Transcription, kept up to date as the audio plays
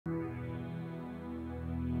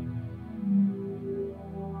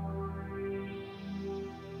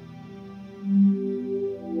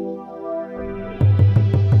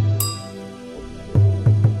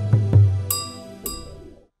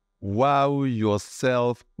endow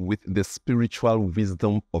yourself with the spiritual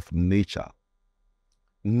wisdom of nature.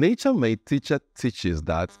 Nature, my teacher, teaches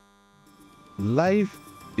that life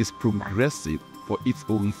is progressive for its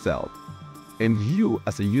own self. And you,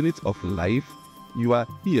 as a unit of life, you are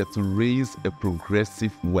here to raise a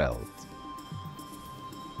progressive world.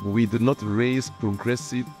 We do not raise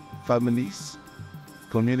progressive families,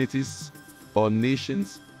 communities, or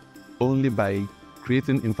nations only by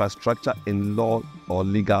creating infrastructure in law or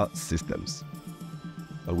legal systems.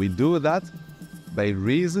 But we do that by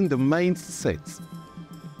raising the mindset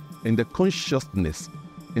and the consciousness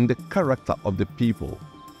and the character of the people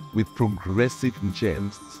with progressive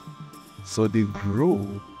gems, so they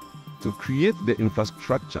grow to create the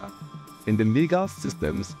infrastructure and the legal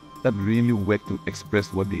systems that really work to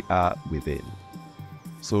express what they are within.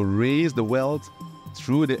 So raise the world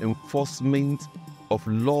through the enforcement of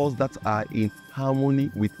laws that are in harmony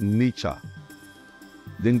with nature.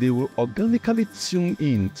 Then they will organically tune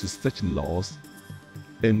in to such laws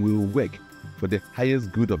and will work for the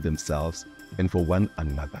highest good of themselves and for one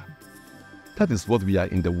another. That is what we are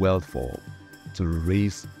in the world for, to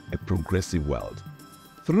raise a progressive world.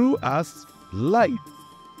 Through us, life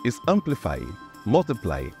is amplifying,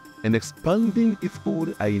 multiplying, and expanding its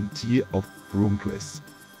own idea of progress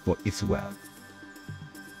for its world.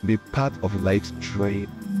 Be part of life's train.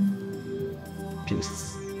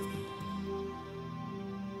 Peace.